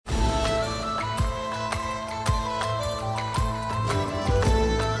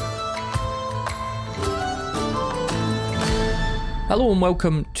Hello and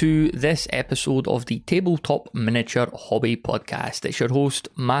welcome to this episode of the Tabletop Miniature Hobby Podcast. It's your host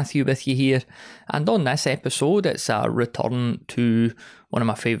Matthew with you here, and on this episode it's a return to one of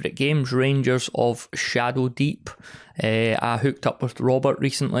my favourite games, Rangers of Shadow Deep. I hooked up with Robert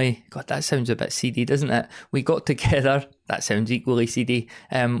recently. God, that sounds a bit seedy, doesn't it? We got together, that sounds equally seedy.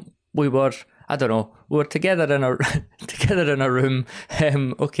 We were together in a room.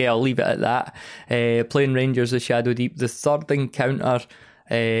 Okay, I'll leave it at that. Playing Rangers of Shadow Deep. The third encounter,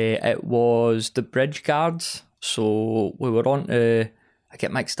 it was the Bridge Guards. So we were on to, I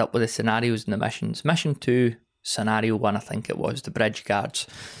get mixed up with the scenarios and the missions. Mission 2, Scenario 1, I think it was, the Bridge Guards.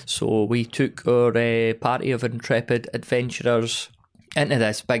 So we took our party of intrepid adventurers into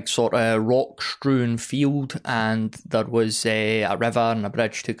this big sort of rock-strewn field, and there was a river and a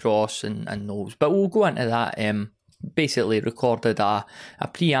bridge to cross and those. But we'll go into that. Basically recorded a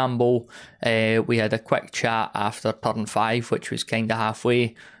preamble. We had a quick chat after turn 5, which was kind of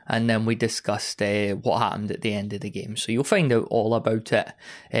halfway, and then we discussed what happened at the end of the game. So you'll find out all about it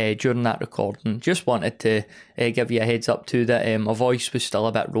during that recording. Just wanted to give you a heads up too that my voice was still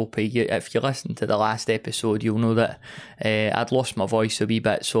a bit ropey. If you listen to the last episode, you'll know that I'd lost my voice a wee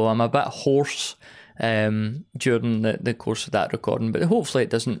bit, so I'm a bit hoarse during the course of that recording, but hopefully it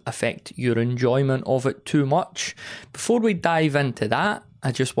doesn't affect your enjoyment of it too much. Before we dive into that,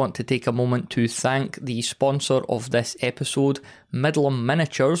 I just want to take a moment to thank the sponsor of this episode, Midlam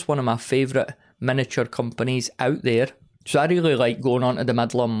Miniatures, one of my favourite miniature companies out there. So I really like going onto the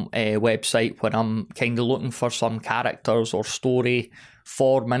Midlam website when I'm kind of looking for some characters or story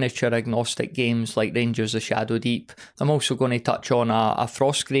for miniature agnostic games like Rangers of Shadow Deep. I'm also going to touch on a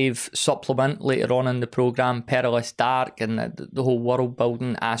Frostgrave supplement later on in the programme, Perilous Dark, and the whole world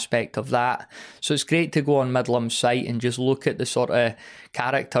building aspect of that. So it's great to go on Midlam's site and just look at the sort of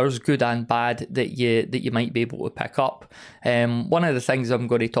characters, good and bad, that you might be able to pick up. One of the things I'm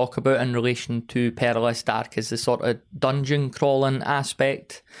going to talk about in relation to Perilous Dark is the sort of dungeon crawling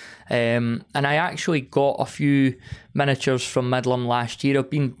aspect. And I actually got a few miniatures from Midlam last year. I've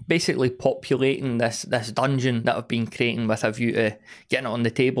been basically populating this dungeon that I've been creating with a view to getting it on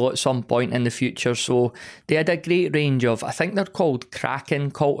the table at some point in the future. So they had a great range of, I think they're called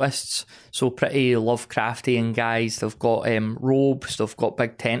Kraken cultists, so pretty Lovecraftian guys. They've got robes, they've got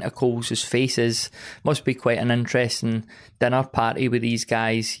big tentacles as faces. Must be quite an interesting dinner party with these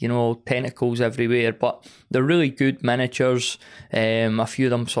guys, you know, tentacles everywhere, but they're really good miniatures. A few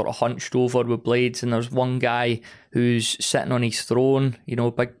of them sort of hunched over with blades, and there's one guy who's sitting on his throne, you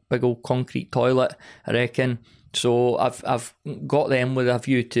know, big old concrete toilet, I reckon. So I've got them with a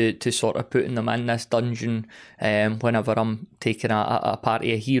view to sort of putting them in this dungeon whenever I'm taking a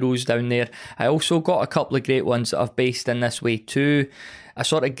party of heroes down there. I also got a couple of great ones that I've based in this way too. A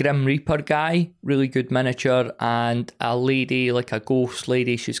sort of Grim Reaper guy, really good miniature, and a lady, like a ghost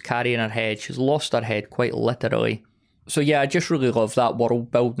lady. She's carrying her head. She's lost her head quite literally. So yeah, I just really love that world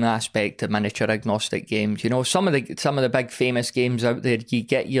building aspect of miniature agnostic games. You know, some of the big famous games out there, you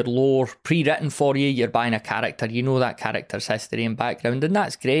get your lore pre-written for you. You're buying a character, you know that character's history and background, and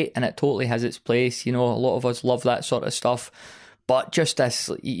that's great, and it totally has its place. You know, a lot of us love that sort of stuff. But just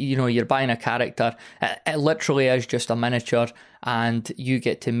this, you know, you're buying a character, it literally is just a miniature, and you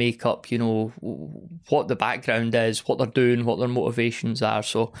get to make up, you know, what the background is, what they're doing, what their motivations are.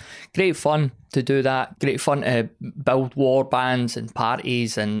 So great fun to do that. Great fun to build war bands and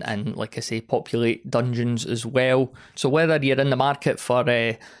parties and like I say, populate dungeons as well. So whether you're in the market for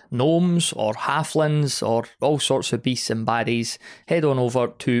gnomes or halflings or all sorts of beasts and baddies, head on over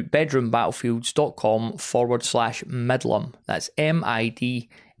to bedroombattlefields.com/Midlam. That's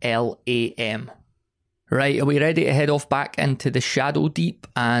MIDLAM. Right, are we ready to head off back into the Shadow Deep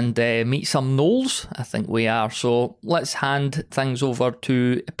and meet some gnolls? I think we are. So let's hand things over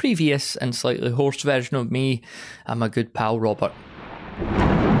to a previous and slightly hoarse version of me and my good pal Robert.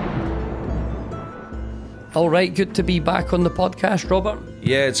 All right, good to be back on the podcast, Robert.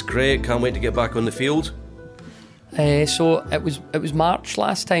 Yeah, it's great. Can't wait to get back on the field. So it was March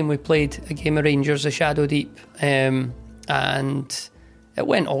last time we played a game of Rangers of Shadow Deep, and it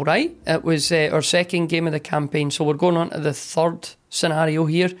went all right. It was our second game of the campaign, so we're going on to the third scenario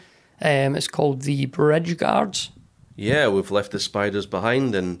here. It's called the Bridge Guards. Yeah, we've left the spiders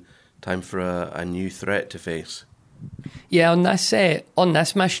behind and time for a new threat to face. Yeah, on this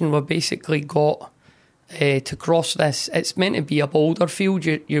mission, we've basically got to cross this. It's meant to be a boulder field.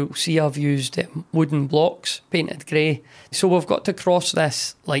 You'll see I've used wooden blocks painted grey. So we've got to cross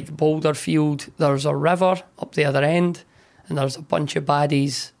this like boulder field. There's a river up the other end, and there's a bunch of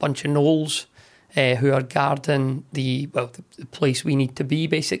baddies, bunch of gnolls who are guarding the place we need to be,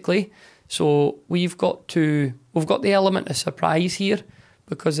 basically. So we've got the element of surprise here,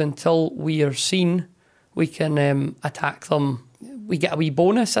 because until we are seen, we can attack them. We get a wee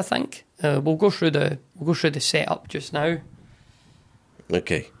bonus, I think. We'll go through the setup just now.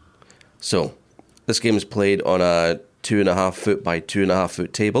 Okay, so this game is played on a 2.5 foot by 2.5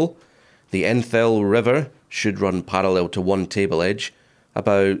 foot table. The Enthel River should run parallel to one table edge,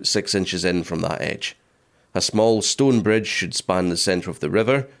 about 6 inches in from that edge. A small stone bridge should span the centre of the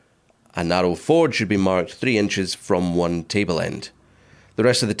river. A narrow ford should be marked 3 inches from one table end. The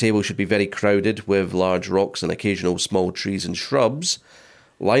rest of the table should be very crowded with large rocks and occasional small trees and shrubs.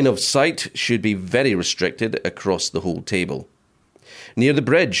 Line of sight should be very restricted across the whole table. Near the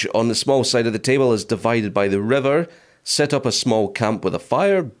bridge, on the small side of the table as divided by the river, set up a small camp with a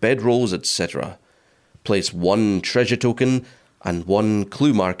fire, bedrolls, etc. Place 1 treasure token and 1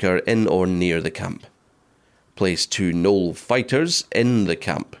 clue marker in or near the camp. Place 2 Gnoll fighters in the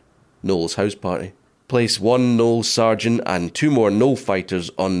camp. Gnoll's house party. Place 1 Gnoll sergeant and 2 more Gnoll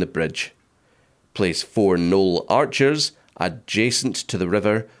fighters on the bridge. Place 4 Gnoll archers adjacent to the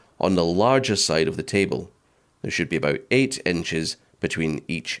river on the larger side of the table. There should be about 8 inches between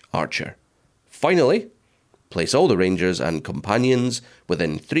each archer. Finally, place all the rangers and companions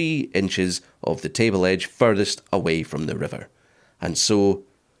within 3 inches of the table edge furthest away from the river. And so,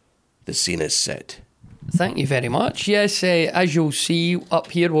 the scene is set. Thank you very much. Yes, as you'll see up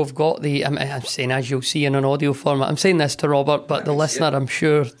here, we've got the... I'm saying as you'll see in an audio format. I'm saying this to Robert, but the listener, I'm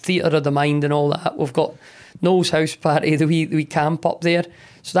sure, theatre of the mind and all that. We've got Gnoll's house party, the wee camp up there.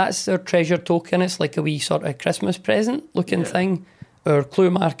 So that's their treasure token. It's like a wee sort of Christmas present looking thing. Our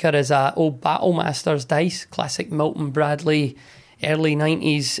clue marker is a old Battlemasters dice, classic Milton Bradley, early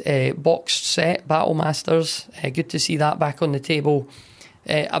 90s boxed set, Battlemasters. Good to see that back on the table.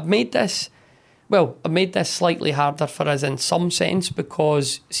 I've made this slightly harder for us in some sense,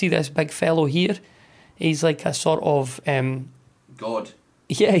 because see this big fellow here? He's like a sort of... God.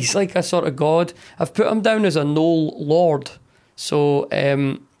 Yeah, he's like a sort of god. I've put him down as a Gnoll lord. So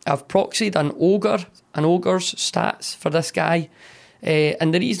I've proxied an ogre's stats for this guy.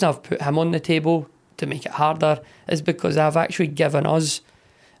 And the reason I've put him on the table to make it harder is because I've actually given us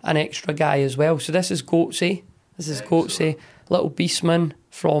an extra guy as well. So this is Goatsy. Goatsy, little beastman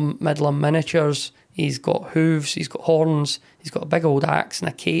from Midland Miniatures. He's got hooves, he's got horns, he's got a big old axe and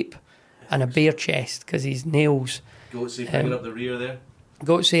a cape and a bear chest because he's nails. Goatsy bringing up the rear there.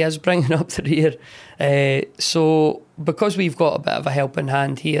 Goatsy is bringing up the rear. So because we've got a bit of a helping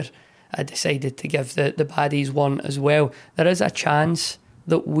hand here, I decided to give the baddies one as well. There is a chance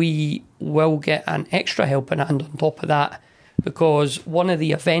that we will get an extra helping hand on top of that, because one of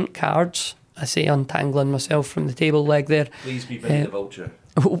the event cards, I say untangling myself from the table leg there. Please be Vinny the Vulture.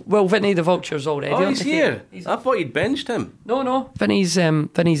 Well, Vinny the Vulture's already on he's here. I thought you'd benched him. No. Vinny's there.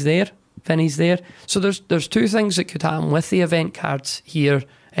 Vinny's there. So there's 2 things that could happen with the event cards here.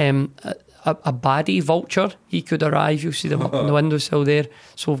 A baddie vulture, he could arrive. You'll see them up on the windowsill there.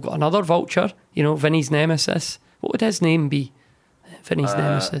 So we've got another vulture, Vinny's nemesis. What would his name be? Vinny's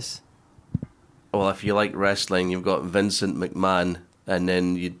nemesis. Well, if you like wrestling, you've got Vincent McMahon, and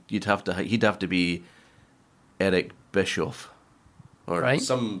then he'd have to be Eric Bischoff, or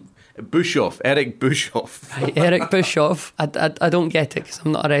some Bischoff, Eric Bischoff. Right, Eric Bischoff. I don't get it because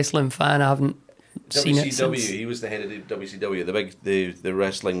I'm not a wrestling fan. I haven't seen it since. He was the head of the WCW, the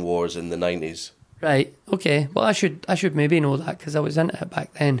wrestling wars in the 90s. Right. Okay. Well, I should maybe know that because I was into it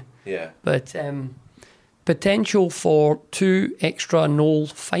back then. Yeah. But potential for 2 extra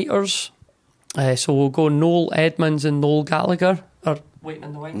Gnoll fighters. So we'll go Noel Edmonds and Noel Gallagher are waiting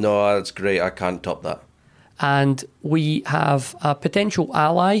in the wings. No, that's great. I can't top that. And we have a potential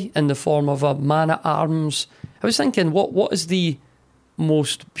ally in the form of a man-at-arms. I was thinking, what is the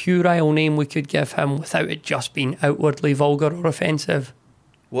most puerile name we could give him without it just being outwardly vulgar or offensive?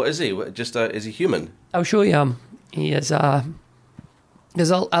 What is he? Is he human? I'll show you him. He is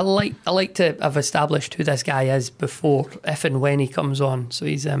because I like to have established who this guy is before, if and when he comes on. So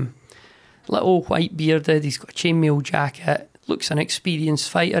he's little white bearded. He's got a chainmail jacket. Looks an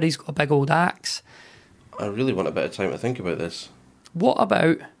experienced fighter. He's got a big old axe. I really want a bit of time to think about this. What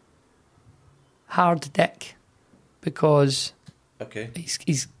about Hard Dick? Because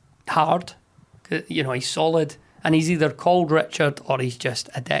he's hard. He's solid, and he's either called Richard or he's just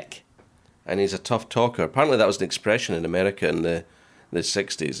a dick. And he's a tough talker. Apparently, that was an expression in America in the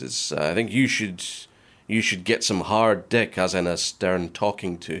 60s. It's I think you should get some hard dick, as in a stern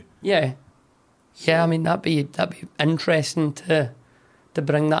talking to. Yeah. So, yeah, I mean that'd be interesting to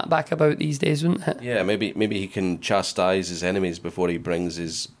bring that back about these days, wouldn't it? Yeah, maybe he can chastise his enemies before he brings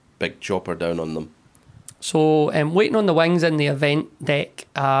his big chopper down on them. So waiting on the wings in the event deck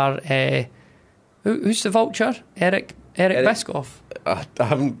are who's the vulture? Eric Bischoff. I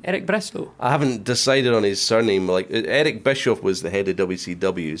haven't. Eric Bristow. I haven't decided on his surname. Like Eric Bischoff was the head of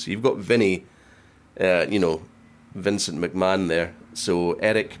WCW, so you've got Vinny, Vincent McMahon there. So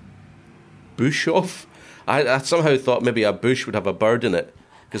Eric Bischoff. I somehow thought maybe a bush would have a bird in it,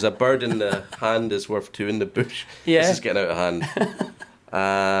 because a bird in the hand is worth two in the bush. Yeah. This is getting out of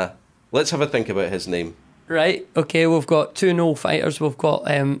hand. Let's have a think about his name. Right, okay, we've got two Noel fighters. We've got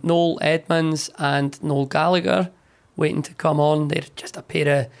Noel Edmonds and Noel Gallagher waiting to come on. They're just a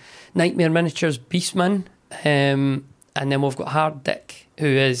pair of Nightmare Miniatures beastmen. And then we've got Hard Dick, who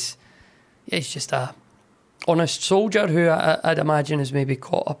is he's just a honest soldier who I'd imagine is maybe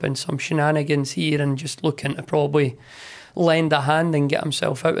caught up in some shenanigans here and just looking to probably lend a hand and get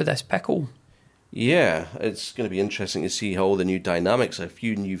himself out of this pickle. Yeah, it's going to be interesting to see how all the new dynamics, a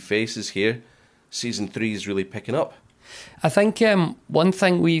few new faces here. Season 3 is really picking up. I think one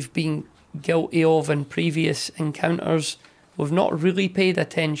thing we've been guilty of in previous encounters, we've not really paid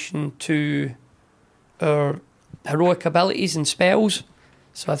attention to our heroic abilities and spells.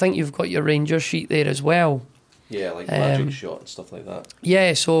 So I think you've got your ranger sheet there as well. Yeah, like magic shot and stuff like that.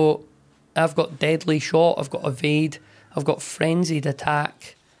 Yeah, so I've got deadly shot, I've got evade, I've got frenzied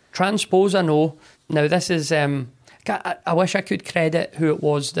attack. Transpose, I know. Now this is, I wish I could credit who it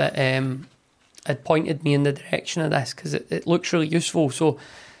was that had pointed me in the direction of this, because it looks really useful. So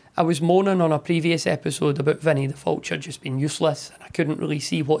I was moaning on a previous episode about Vinny the Vulture just being useless, and I couldn't really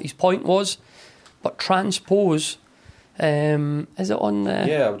see what his point was. But transpose, is it on the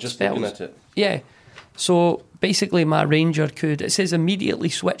Yeah, I'm just spells? looking at it. Yeah. So basically my ranger could, it says immediately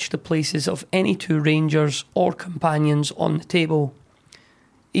switch the places of any two rangers or companions on the table.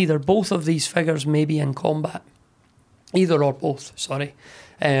 Either both of these figures may be in combat. Either or both, sorry.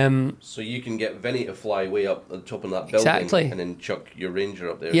 So you can get Vinny to fly way up at the top of that building, Exactly. and then chuck your ranger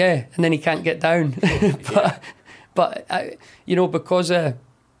up there. Yeah, and then he can't get down. But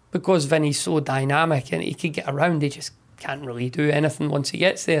because Vinny's so dynamic and he can get around, he just can't really do anything once he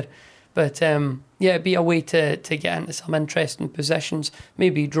gets there. But it'd be a way to get into some interesting positions.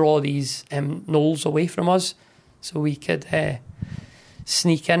 Maybe draw these gnolls away from us, so we could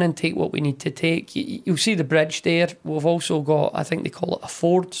sneak in and take what we need to take. You'll see the bridge there. We've also got, I think they call it a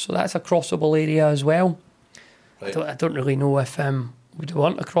ford, so that's a crossable area as well. Right. I don't really know if we'd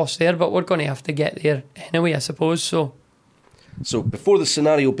want to cross there, but we're going to have to get there anyway, I suppose. So before the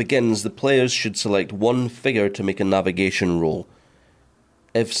scenario begins, the players should select one figure to make a navigation roll.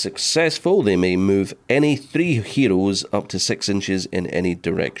 If successful, they may move any 3 heroes up to 6 inches in any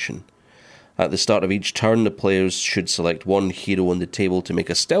direction. At the start of each turn, the players should select one hero on the table to make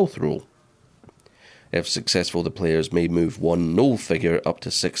a stealth roll. If successful, the players may move one gnoll figure up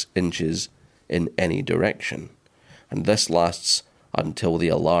to 6 inches in any direction. And this lasts until the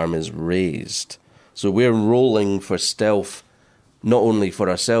alarm is raised. So we're rolling for stealth, not only for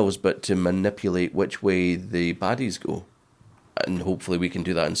ourselves, but to manipulate which way the baddies go. And hopefully we can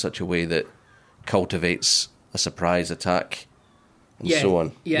do that in such a way that cultivates a surprise attack and so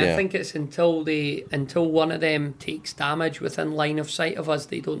on. Yeah, I think it's until one of them takes damage within line of sight of us,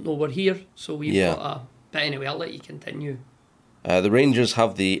 they don't know we're here. So we've got But anyway, I'll let you continue. The Rangers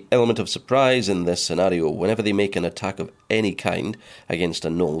have the element of surprise in this scenario. Whenever they make an attack of any kind against a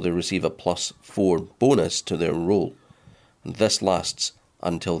gnoll, they receive a +4 bonus to their roll. And this lasts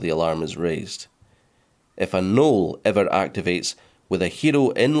until the alarm is raised. If a gnoll ever activates with a hero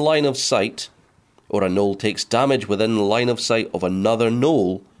in line of sight, or a gnoll takes damage within line of sight of another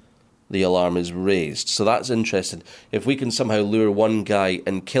gnoll, the alarm is raised. So that's interesting. If we can somehow lure one guy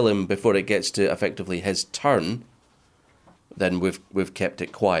and kill him before it gets to effectively his turn, then we've kept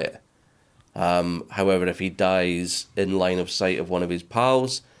it quiet. However, if he dies in line of sight of one of his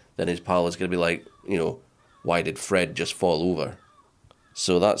pals, then his pal is going to be like, why did Fred just fall over?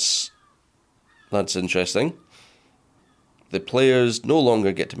 So that's interesting. The players no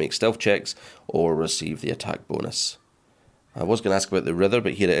longer get to make stealth checks or receive the attack bonus. I was going to ask about the river,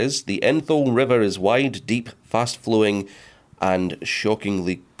 but here it is. The Enthal River is wide, deep, fast-flowing, and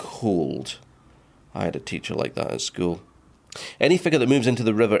shockingly cold. I had a teacher like that at school. Any figure that moves into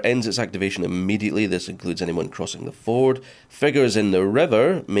the river ends its activation immediately. This includes anyone crossing the ford. Figures in the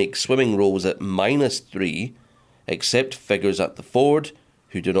river make swimming rolls at -3, except figures at the ford,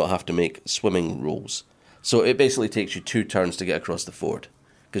 who do not have to make swimming rolls. So it basically takes you 2 turns to get across the ford,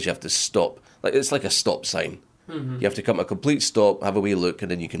 because you have to stop. It's like a stop sign. Mm-hmm. You have to come to a complete stop, have a wee look, and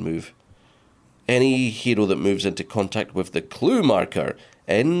then you can move. Any hero that moves into contact with the clue marker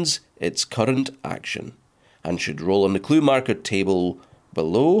ends its current action and should roll on the clue marker table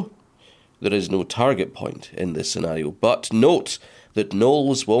below there is no target point in this scenario, but note that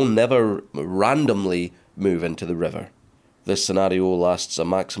gnolls will never randomly move into the river. This scenario lasts a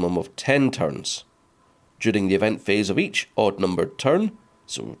maximum of 10 turns. During the event phase of each odd-numbered turn,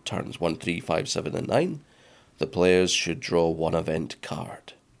 so turns 1, 3, 5, 7 and 9, the players should draw one event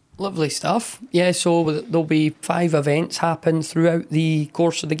card. Lovely stuff. Yeah, so there'll be 5 events happen throughout the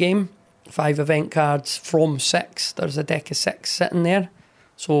course of the game. 5 event cards from 6. There's a deck of 6 sitting there.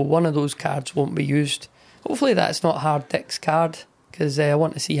 So one of those cards won't be used. Hopefully that's not Hard Dick's card, because I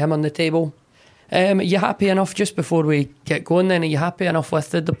want to see him on the table. Are you happy enough, just before we get going then, are you happy enough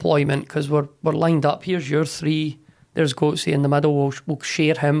with the deployment? Because we're lined up. Here's your 3. There's Goatsy in the middle. We'll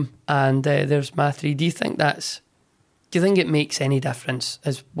share him. And there's my 3. Do you think it makes any difference,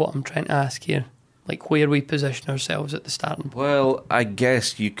 is what I'm trying to ask here? Like where we position ourselves at the starting point? Well, I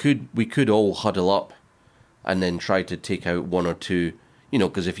guess we could all huddle up and then try to take out 1 or 2.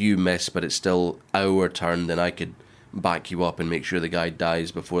 Because if you miss but it's still our turn, then I could back you up and make sure the guy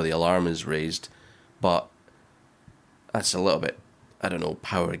dies before the alarm is raised. But that's a little bit, I don't know,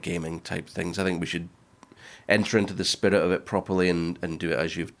 power gaming type things. I think we should enter into the spirit of it properly and do it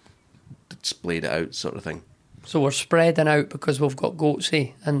as you've displayed it out, sort of thing. So we're spreading out because we've got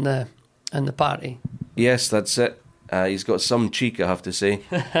Goatsy in the party. Yes, that's it. He's got some cheek, I have to say.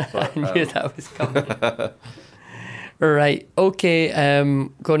 But, I knew that was coming. Right, okay,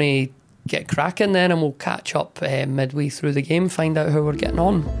 going to get cracking then, and we'll catch up midway through the game, find out how we're getting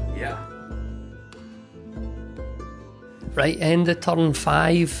on. Yeah. Right, end of turn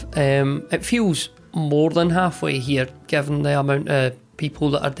 5. It feels more than halfway here, given the amount of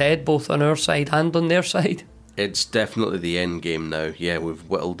people that are dead, both on our side and on their side. It's definitely the end game now. Yeah, we've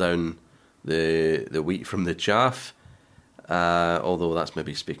whittled down the wheat from the chaff. Although that's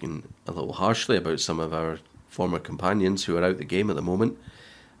maybe speaking a little harshly about some of our former companions who are out the game at the moment.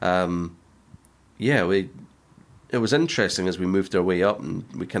 It was interesting as we moved our way up, and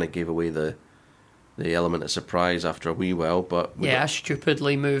we kind of gave away the element of surprise after a wee while. But I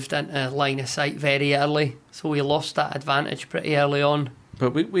stupidly moved into line of sight very early, so we lost that advantage pretty early on.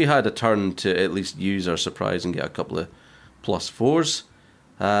 But we had a turn to at least use our surprise and get a couple of +4s.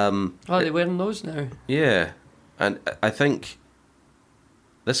 They're wearing those now. Yeah, and I think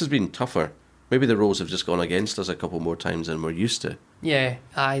this has been tougher. Maybe the rolls have just gone against us a couple more times than we're used to. Yeah,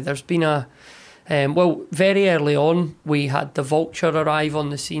 there's been very early on we had the Vulture arrive on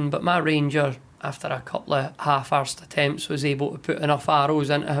the scene, but my Ranger, after a couple of half-arsed attempts, was able to put enough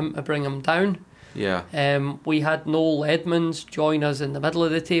arrows into him to bring him down. Yeah. We had Noel Edmonds join us in the middle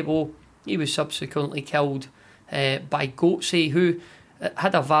of the table. He was subsequently killed by Goatsy, who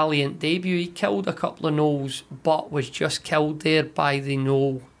had a valiant debut. He killed a couple of gnolls, but was just killed there by the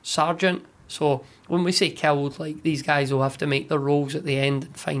gnoll sergeant. So when we say killed, like, these guys will have to make their rolls at the end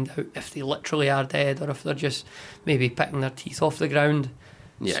and find out if they literally are dead or if they're just maybe picking their teeth off the ground.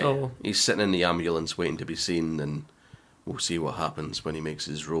 Yeah, so, he's sitting in the ambulance waiting to be seen, and we'll see what happens when he makes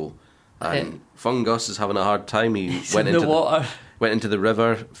his roll. And Fungus is having a hard time. He went into the water. Went into the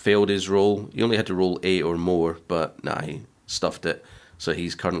river, failed his roll. He only had to roll 8 or more, but he stuffed it. So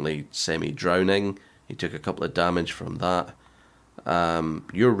he's currently semi-drowning. He took a couple of damage from that.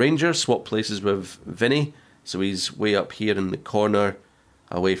 Your Ranger swapped places with Vinny, so he's way up here in the corner,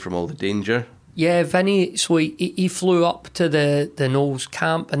 away from all the danger. Yeah, Vinny, so he flew up to the gnolls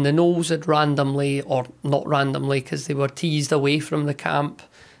camp, and the gnolls had randomly, or not randomly, because they were teased away from the camp.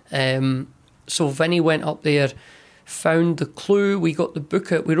 So Vinny went up there, found the clue. We got the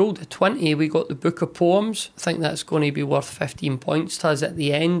book. We rolled a 20. We got the book of poems. I think that's going to be worth 15 points to us at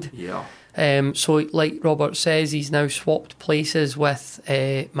the end. Yeah. So like Robert says, he's now swapped places with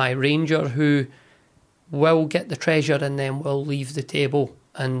my Ranger, who will get the treasure and then will leave the table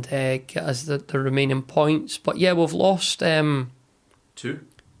and get us the remaining points. But yeah, we've lost 2.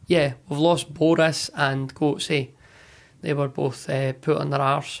 Yeah, we've lost Boris and Goatsy. They were both put on their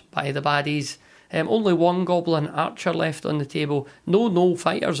arse by the baddies. Only one Goblin Archer left on the table. No gnoll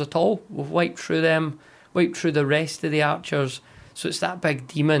fighters at all. We've wiped through them, wiped through the rest of the archers. So it's that big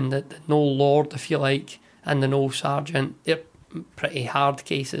demon, the Gnoll Lord, if you like, and the Gnoll Sergeant. They're pretty hard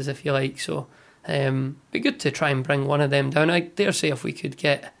cases, if you like. So be good to try and bring one of them down. I dare say if we could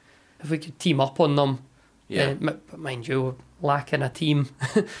team up on them. Yeah. But mind you, we're lacking a team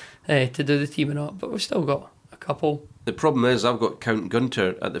to do the teaming up. But we've still got a couple. The problem is I've got Count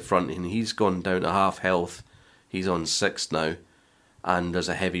Gunter at the front, and he's gone down to half health. He's on 6 now. And there's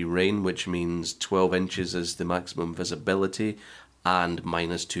a heavy rain, which means 12 inches is the maximum visibility and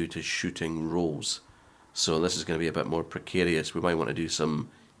 -2 to shooting rolls. So this is going to be a bit more precarious. We might want to do some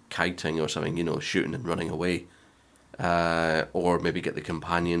kiting or something, shooting and running away. or maybe get the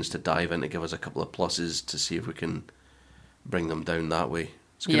companions to dive in to give us a couple of pluses to see if we can bring them down that way.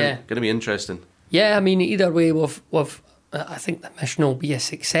 It's going to be interesting. Yeah, I mean, either way, I think the mission will be a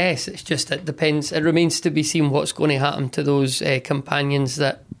success. It's just it depends. It remains to be seen what's going to happen to those companions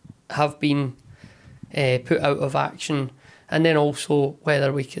that have been put out of action, and then also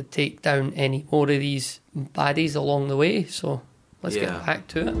whether we could take down any more of these baddies along the way. So let's get back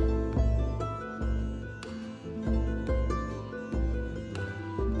to it.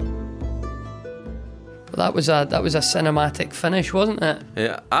 That was a cinematic finish, wasn't it?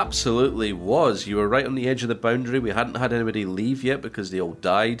 It absolutely was. You were right on the edge of the boundary. We hadn't had anybody leave yet because they all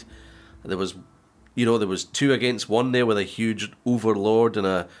died. There was 2 against 1 there with a huge overlord and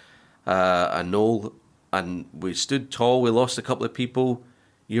a gnoll, and we stood tall. We lost a couple of people.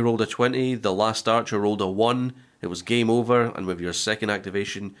 You rolled a 20. The last archer rolled a 1. It was game over, and with your second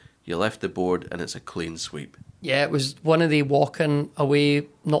activation, you left the board, and it's a clean sweep. Yeah, it was one of the walking away,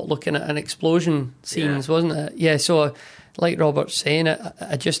 not looking at an explosion scenes, wasn't it? Yeah, so like Robert's saying,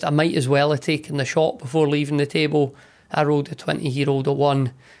 I might as well have taken the shot before leaving the table. I rolled a 20, he rolled a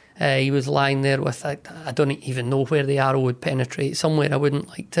 1. He was lying there with, I don't even know where the arrow would penetrate, somewhere I wouldn't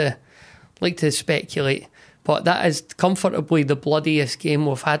like to speculate. But that is comfortably the bloodiest game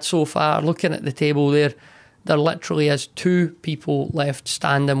we've had so far. Looking at the table there literally is 2 people left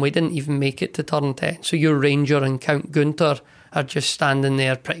standing. We didn't even make it to turn 10. So your Ranger and Count Gunther are just standing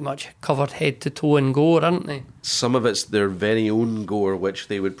there pretty much covered head to toe in gore, aren't they? Some of it's their very own gore, which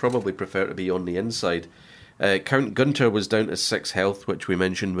they would probably prefer to be on the inside. Count Gunther was down to 6 health, which we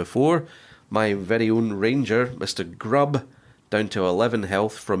mentioned before. My very own Ranger, Mr. Grubb, down to 11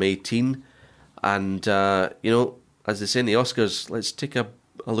 health from 18. And, as they say in the Oscars, let's take a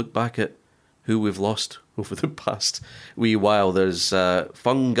look back at who we've lost over the past wee while. There's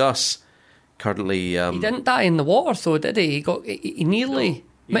Fungus, currently... he didn't die in the water, though, did he? He nearly...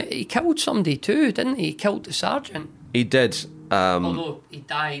 He killed somebody too, didn't he? He killed the sergeant. He did. Although he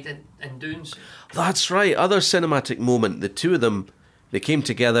died in doing so. That's right. Other cinematic moment. The 2 of them, they came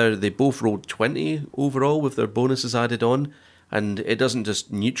together. They both rolled 20 overall with their bonuses added on. And it doesn't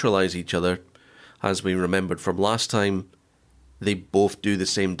just neutralise each other. As we remembered from last time, they both do the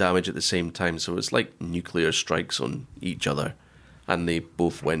same damage at the same time. So it's like nuclear strikes on each other. And they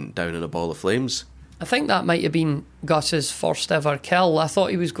both went down in a ball of flames. I think that might have been Gus's first ever kill. I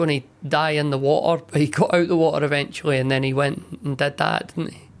thought he was going to die in the water, but he got out the water eventually, and then he went and did that,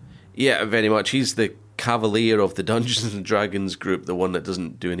 didn't he? Yeah, very much. He's the cavalier of the Dungeons and Dragons group, the one that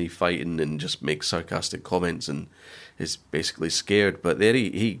doesn't do any fighting and just makes sarcastic comments and is basically scared. But there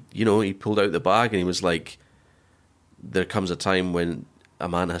he pulled out the bag and he was like, there comes a time when a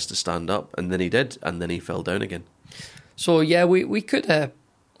man has to stand up, and then he did, and then he fell down again. So yeah, we could have...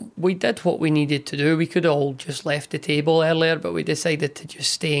 We did what we needed to do. We could have all just left the table earlier, but we decided to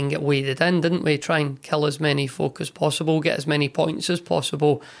just stay and get waded in, didn't we? Try and kill as many folk as possible, get as many points as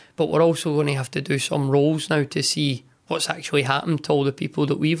possible. But we're also going to have to do some rolls now to see what's actually happened to all the people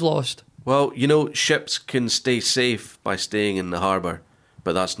that we've lost. Well, ships can stay safe by staying in the harbour,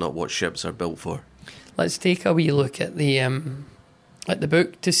 but that's not what ships are built for. Let's take a wee look at the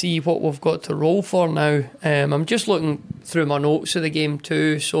book to see what we've got to roll for now. I'm just looking through my notes of the game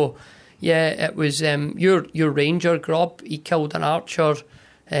too. So, yeah, it was your Ranger, Grubb. He killed an archer,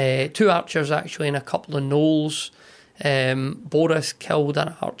 2 archers actually, and a couple of gnolls. Boris killed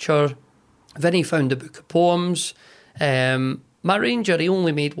an archer. Vinny found the Book of Poems. My Ranger, he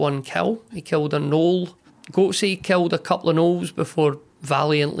only made 1 kill. He killed a gnoll. Goatsy killed a couple of gnolls before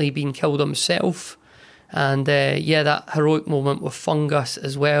valiantly being killed himself. And that heroic moment with Fungus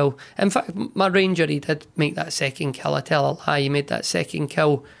as well. In fact, my Ranger, he did make that second kill. I tell a lie, he made that second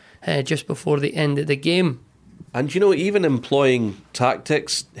kill just before the end of the game. And even employing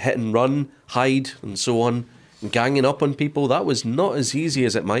tactics, hit and run, hide, and so on, ganging up on people, that was not as easy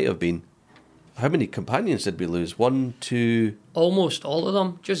as it might have been. How many companions did we lose? 1, 2... Almost all of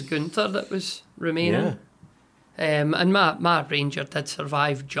them. Just Gunther that was remaining. Yeah. And my Ranger did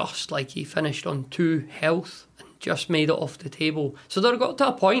survive just like he finished on 2 health and just made it off the table. So there got to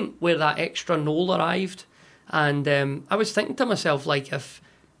a point where that extra gnoll arrived, and I was thinking to myself, like, if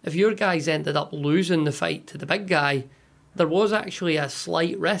your guys ended up losing the fight to the big guy, there was actually a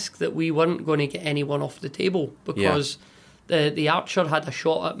slight risk that we weren't going to get anyone off the table, because the archer had a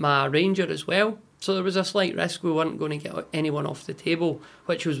shot at my Ranger as well. So there was a slight risk we weren't going to get anyone off the table,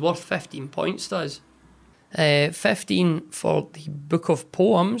 which was worth 15 points to us. 15 for the Book of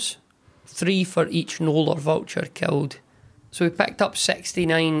Poems, 3 for each gnoll or vulture killed. So we picked up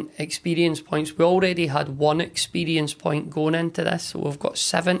 69 experience points. We already had 1 experience point going into this, so we've got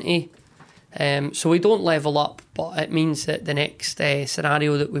 70 So we don't level up, but it means that the next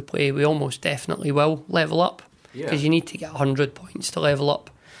scenario that we play, we almost definitely will level up, because you need to get 100 points to level up.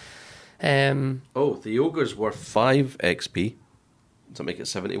 The ogre's worth 5 XP. Does that make it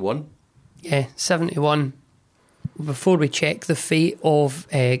 71? Yeah, 71. Before we check the fate of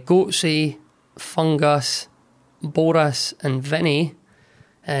Goatsy, Fungus, Boris and Vinny,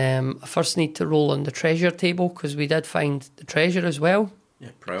 I first need to roll on the treasure table, because we did find the treasure as well. Yeah,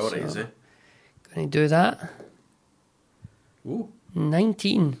 priorities, So, going to do that. Ooh.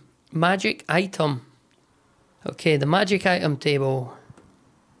 19. Magic item. Okay, the magic item table.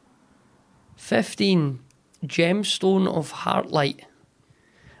 15. Gemstone of Heartlight.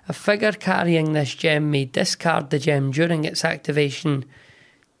 A figure carrying this gem may discard the gem during its activation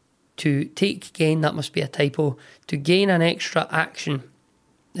to gain, that must be a typo, to gain an extra action.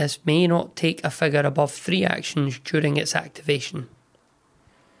 This may not take a figure above 3 actions during its activation.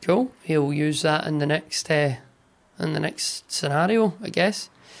 Cool. He'll use that in the next scenario, I guess.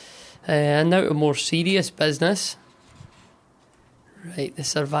 And now to more serious business. Right, the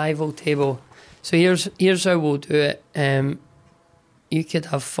survival table. So here's how we'll do it. You could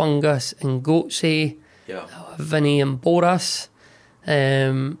have Fungus and Goatsy. Yeah. I'll have Vinny and Boris.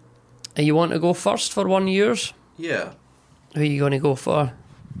 You want to go first for 1 year? Yeah. Who are you going to go for?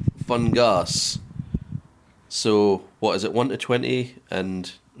 Fungus. So, what is it, 1 to 20?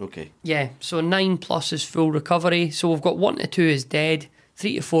 And, okay. Yeah, so 9 plus is full recovery. So we've got 1 to 2 is dead,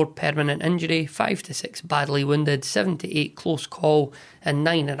 3 to 4 permanent injury, 5 to 6 badly wounded, 7 to 8 close call, and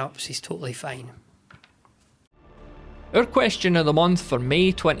 9 and ups is totally fine. Our question of the month for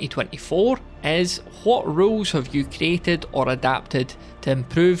May 2024 is: what rules have you created or adapted to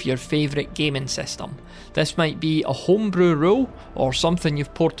improve your favourite gaming system? This might be a homebrew rule or something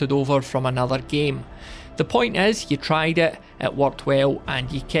you've ported over from another game. The point is, you tried it worked well, and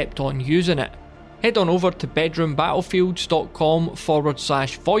you kept on using it. Head on over to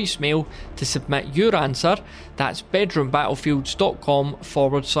bedroombattlefields.com/voicemail to submit your answer. That's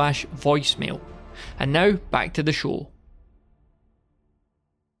bedroombattlefields.com/voicemail. And now, back to the show.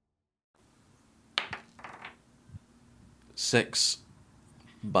 Six.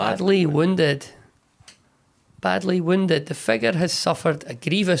 Badly wounded. Badly wounded. The figure has suffered a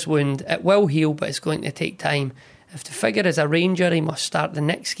grievous wound. It will heal, but it's going to take time. If the figure is a ranger, he must start the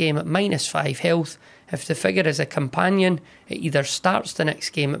next game at -5 health. If the figure is a companion, it either starts the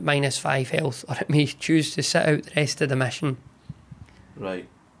next game at -5 health, or it may choose to sit out the rest of the mission. Right.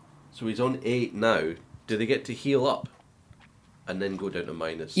 So he's on 8 now. Do they get to heal up and then go down to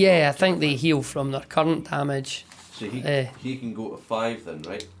minus? Yeah, I think they heal from their current damage. So he can go to 5 then,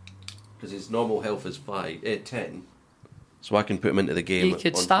 right? Because his normal health is 10. So I can put him into the game. You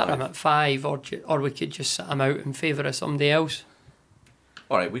could on start 5. him at 5, or we could just sit him out in favour of somebody else.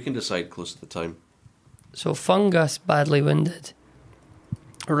 Alright, we can decide close to the time. So Fungus, badly wounded.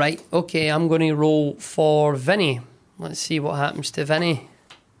 Right, okay, I'm going to roll for Vinny. Let's see what happens to Vinny.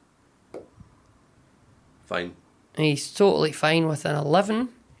 Fine. He's totally fine with an 11.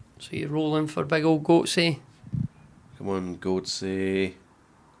 So you're rolling for big old Goatsy. Come on, Goatsy.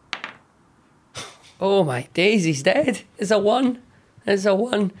 Oh my days, he's dead. It's a 1. It's a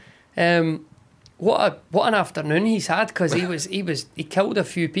 1. What an afternoon he's had, because he killed a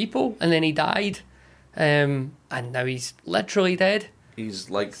few people and then he died. And now he's literally dead.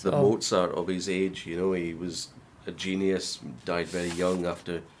 He's like the Mozart of his age, you know. He was a genius, died very young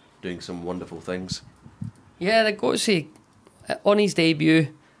after doing some wonderful things. Yeah, the Goatsy, on his debut,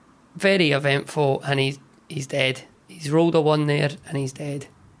 very eventful, and he's dead. He's rolled a 1 there and he's dead.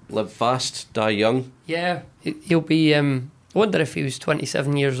 Live fast, die young. Yeah, he'll be. I wonder if he was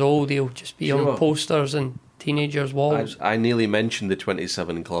 27 years old, he'll just be on posters and teenagers' walls. I nearly mentioned the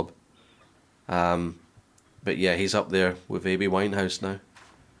 27 Club. But yeah, he's up there with Amy Winehouse now.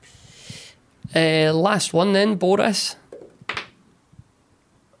 Last one then, Boris.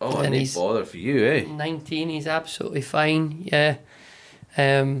 Oh, and any bother for you, eh? 19, he's absolutely fine, yeah.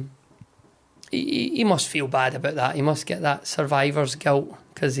 He must feel bad about that. He must get that survivor's guilt,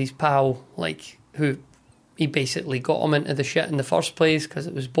 because his pal, who he basically got him into the shit in the first place, because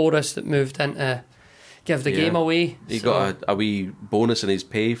it was Boris that moved in to give the game away. He got a wee bonus in his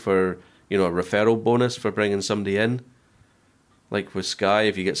pay for, a referral bonus for bringing somebody in. Like with Sky,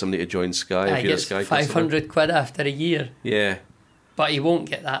 if you get somebody to join Sky, if you're a Sky customer. 500 quid after a year. Yeah. But he won't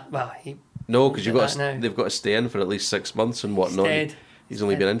get that. Well, no, because they've got to stay in for at least 6 months and whatnot. He's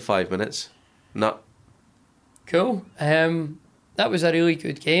only been in 5 minutes. Nah. Cool. That was a really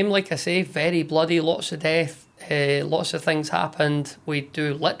good game. Like I say, very bloody, lots of death, lots of things happened. We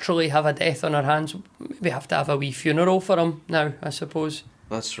do literally have a death on our hands. Maybe have to have a wee funeral for him now, I suppose.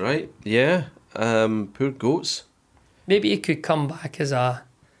 That's right. Yeah. Poor goats. Maybe he could come back as a...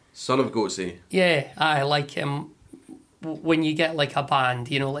 Son of Goatsy. Yeah, I like him. When you get like a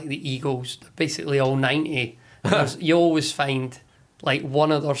band, you know, like the Eagles, they're basically all 90. You always find like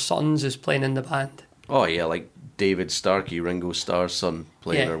one of their sons is playing in the band. Oh, yeah, like David Starkey, Ringo Starr's son,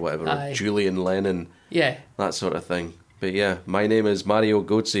 playing or whatever. Or Julian Lennon. Yeah. That sort of thing. But yeah, my name is Mario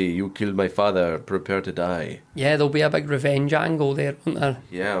Goatsy. You killed my father. Prepare to die. Yeah, there'll be a big revenge angle there, won't there?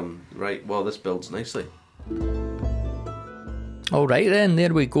 Yeah, right. Well, this builds nicely. Alright then,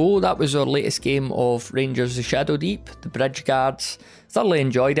 there we go. That was our latest game of Rangers of Shadowdeep, the Bridge Guards. Thoroughly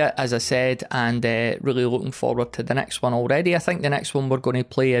enjoyed it, as I said, and really looking forward to the next one already. I think the next one we're going to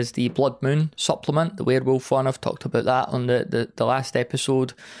play is the Blood Moon supplement, the werewolf one. I've talked about that on the last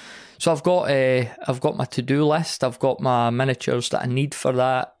episode. So I've got my to-do list. I've got my miniatures that I need for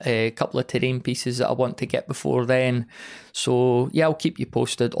that. A couple of terrain pieces that I want to get before then. So yeah, I'll keep you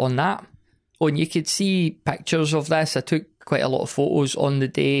posted on that. Oh, and you could see pictures of this. I took quite a lot of photos on the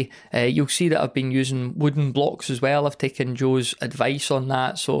day. You'll see that I've been using wooden blocks as well. I've taken Joe's advice on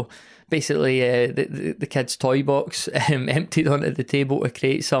that. So basically, the kids' toy box emptied onto the table to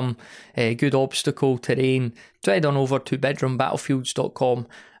create some good obstacle terrain. So head on over to bedroombattlefields.com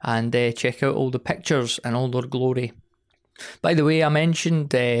and check out all the pictures in all their glory. By the way, I mentioned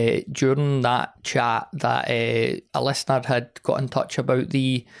during that chat that a listener had got in touch about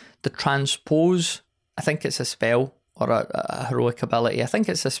the transpose. I think it's a spell or a heroic ability. I think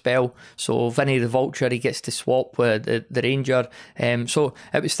it's a spell. So Vinny the Vulture, he gets to swap with the Ranger. So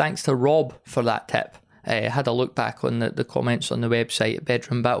it was thanks to Rob for that tip. I had a look back on the comments on the website at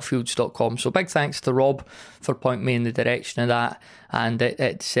bedroombattlefields.com. So big thanks to Rob for pointing me in the direction of that. And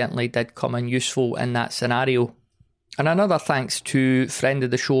it certainly did come in useful in that scenario. And another thanks to friend of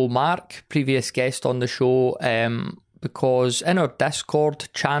the show, Mark, previous guest on the show, because in our Discord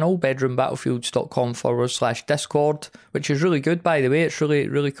channel, bedroombattlefields.com/Discord, which is really good, by the way, it's really,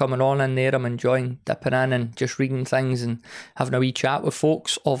 really coming on in there. I'm enjoying dipping in and just reading things and having a wee chat with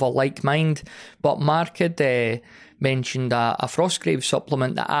folks of a like mind. But Mark had mentioned a Frostgrave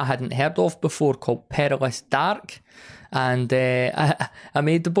supplement that I hadn't heard of before called Perilous Dark. And I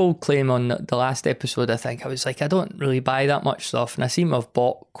made the bold claim on the last episode. I think I was like, I don't really buy that much stuff, and I seem to have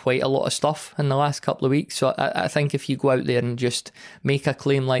bought quite a lot of stuff in the last couple of weeks. So I think if you go out there and just make a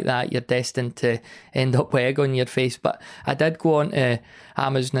claim like that, you're destined to end up with egg on your face. But I did go on to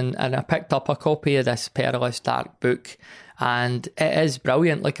Amazon and I picked up a copy of this Perilous Dark book. And it is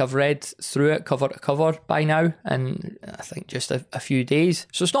brilliant. Like, I've read through it cover to cover by now in, I think, just a few days.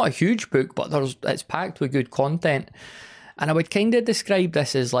 So it's not a huge book, but it's packed with good content. And I would kind of describe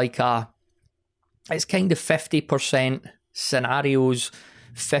this as like it's kind of 50% scenarios,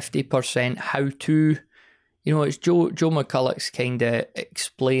 50% how-to. You know, it's Joe McCulloch's kind of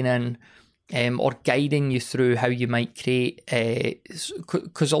explaining or guiding you through how you might create,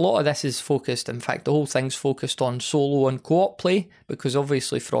 because a lot of this is focused, in fact the whole thing's focused on solo and co-op play, because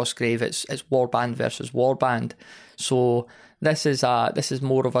obviously Frostgrave it's warband versus warband, so this is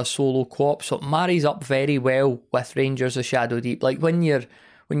more of a solo co-op, so it marries up very well with Rangers of Shadowdeep. Like when you're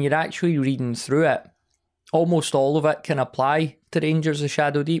actually reading through it, almost all of it can apply to Rangers of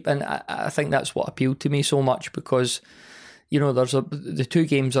Shadowdeep, and I think that's what appealed to me so much, because you know, the two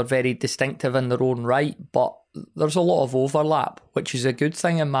games are very distinctive in their own right, but there's a lot of overlap, which is a good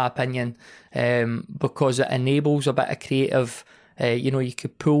thing in my opinion, because it enables a bit of creative, you know, you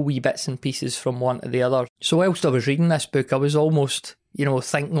could pull wee bits and pieces from one to the other. So whilst I was reading this book, I was almost, you know,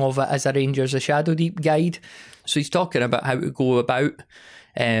 thinking of it as a Rangers of Shadowdeep guide. So he's talking about how to go about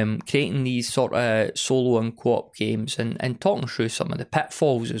creating these sort of solo and co-op games, and talking through some of the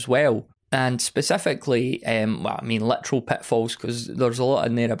pitfalls as well. And specifically, literal pitfalls, because there's a lot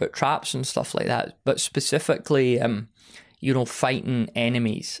in there about traps and stuff like that. But specifically, you know, fighting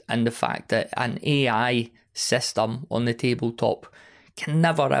enemies, and the fact that an AI system on the tabletop can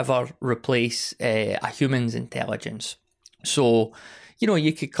never ever replace a human's intelligence. So, you know,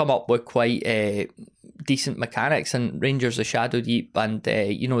 you could come up with quite decent mechanics in Rangers of Shadowdeep, and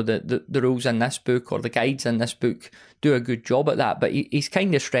you know, the rules in this book, or the guides in this book, do a good job at that. But he's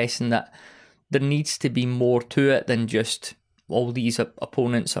kind of stressing that there needs to be more to it than just all these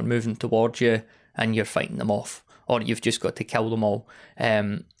opponents are moving towards you and you're fighting them off, or you've just got to kill them all.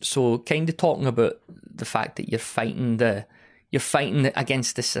 So kind of talking about the fact that you're fighting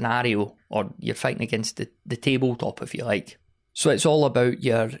against the scenario, or you're fighting against the tabletop, if you like. So it's all about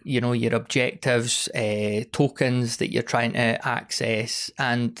your objectives, tokens that you're trying to access,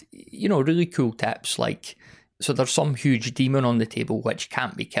 and, you know, really cool tips like, so there's some huge demon on the table which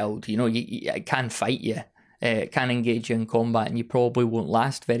can't be killed. You know, it can fight you, It can engage you in combat, and you probably won't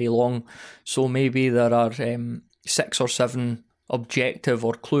last very long. So maybe there are 6 or 7 objective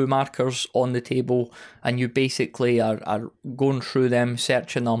or clue markers on the table, and you basically are going through them,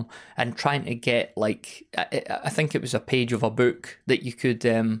 searching them, and trying to get, like, I think it was a page of a book that you could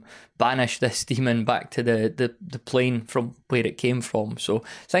banish this demon back to the plane from where it came from. So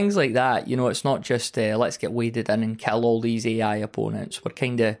things like that, you know, it's not just let's get waded in and kill all these AI opponents. We're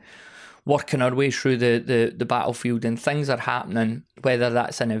kind of working our way through the battlefield, and things are happening, whether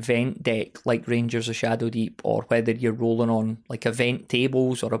that's an event deck like Rangers of Shadowdeep, or whether you're rolling on like event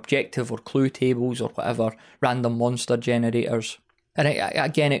tables or objective or clue tables or whatever, random monster generators. And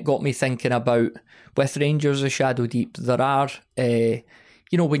again, it got me thinking about, with Rangers of Shadowdeep, there are,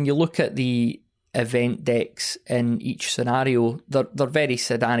 you know, when you look at the event decks in each scenario, they're very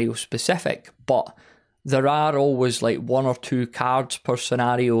scenario specific, but there are always like 1 or 2 cards per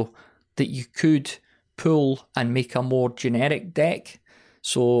scenario that you could pull and make a more generic deck.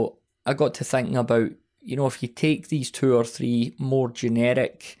 So I got to thinking about, you know, if you take these 2 or 3 more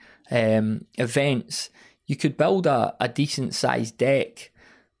generic events, you could build a decent sized deck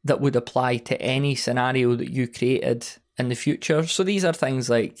that would apply to any scenario that you created in the future. So these are things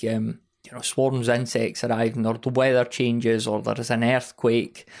like, you know, swarms of insects arriving, or the weather changes, or there is an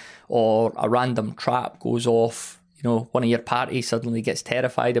earthquake, or a random trap goes off. You know, one of your party suddenly gets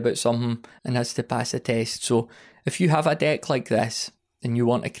terrified about something and has to pass a test. So if you have a deck like this and you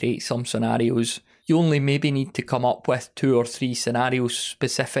want to create some scenarios, you only maybe need to come up with 2 or 3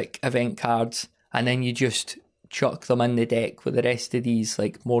 scenario-specific event cards, and then you just chuck them in the deck with the rest of these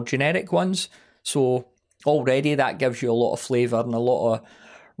like more generic ones. So already that gives you a lot of flavour and a lot of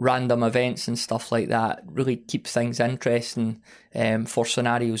random events and stuff like that. Really keep things interesting for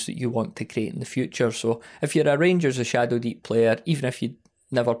scenarios that you want to create in the future. So if you're a Rangers of Shadowdeep player, even if you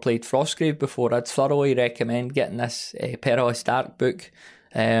never played Frostgrave before, I'd thoroughly recommend getting this Perilous Dark book.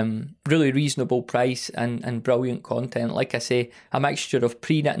 Really reasonable price and brilliant content. Like I say, a mixture of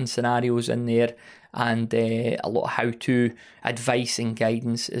pre-written scenarios in there, and a lot of how-to advice and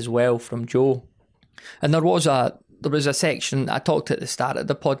guidance as well from Joe. And there was a section I talked at the start of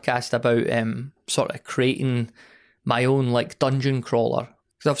the podcast about sort of creating my own like dungeon crawler,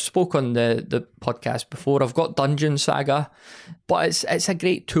 because I've spoken on the podcast before. I've got Dungeon Saga, but it's a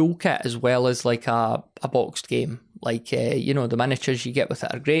great toolkit as well as like a boxed game. Like you know, the miniatures you get with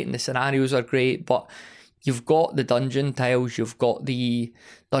it are great and the scenarios are great, but you've got the dungeon tiles, you've got the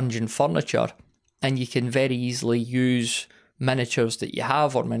dungeon furniture, and you can very easily use miniatures that you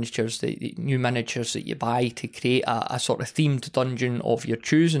have, or new miniatures that you buy, to create a sort of themed dungeon of your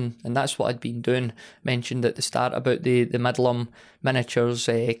choosing. And that's what I'd been doing. Mentioned at the start about the Middlem miniatures,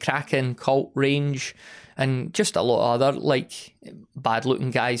 Kraken, Cult Range, and just a lot of other like bad looking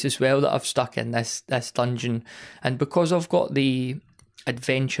guys as well that I've stuck in this dungeon. And because I've got the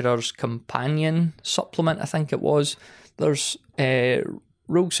Adventurer's Companion supplement, I think it was, there's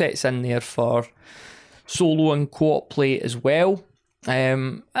rule sets in there for solo and co-op play as well,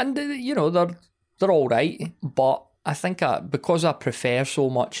 and you know, they're all right, but I think because I prefer so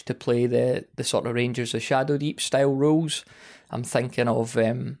much to play the sort of Rangers of Shadowdeep style rules, I'm thinking of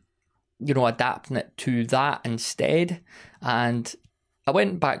you know, adapting it to that instead. And I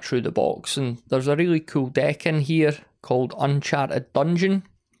went back through the box, and there's a really cool deck in here called Uncharted Dungeon.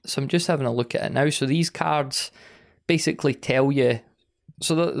 So I'm just having a look at it now. So these cards basically tell you.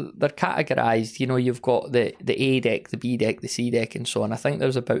 So they're categorised, you know, you've got the A deck, the B deck, the C deck, and so on. I think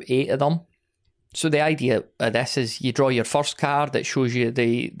there's about 8 of them. So the idea of this is you draw your first card, that shows you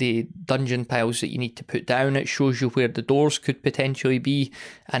the dungeon piles that you need to put down. It shows you where the doors could potentially be,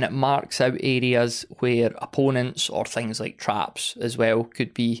 and it marks out areas where opponents or things like traps as well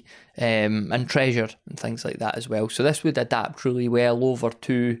could be, and treasure and things like that as well. So this would adapt really well over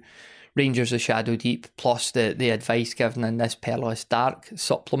to Rangers of Shadowdeep, plus the advice given in this Perilous Dark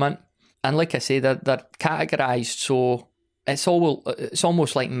supplement. And like I say, they're categorised, so it's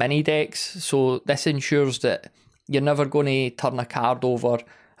almost like mini decks. So this ensures that you're never going to turn a card over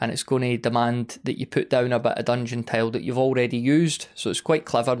and it's going to demand that you put down a bit of dungeon tile that you've already used. So it's quite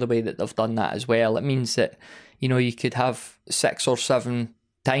clever the way that they've done that as well. It means that, you know, you could have 6 or 7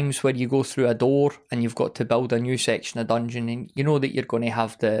 times where you go through a door and you've got to build a new section of dungeon, and you know that you're going to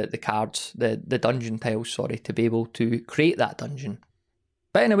have the cards, the dungeon tiles, to be able to create that dungeon.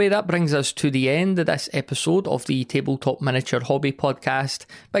 But anyway, that brings us to the end of this episode of the Tabletop Miniature Hobby Podcast.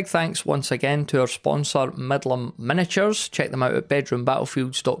 Big thanks once again to our sponsor, Middlem Miniatures. Check them out at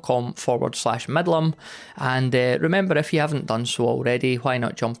bedroombattlefields.com/Middlem. And remember, if you haven't done so already, why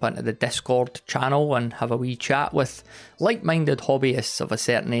not jump into the Discord channel and have a wee chat with like-minded hobbyists of a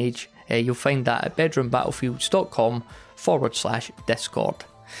certain age. You'll find that at bedroombattlefields.com/Discord.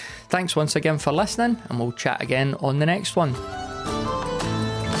 Thanks once again for listening, and we'll chat again on the next one.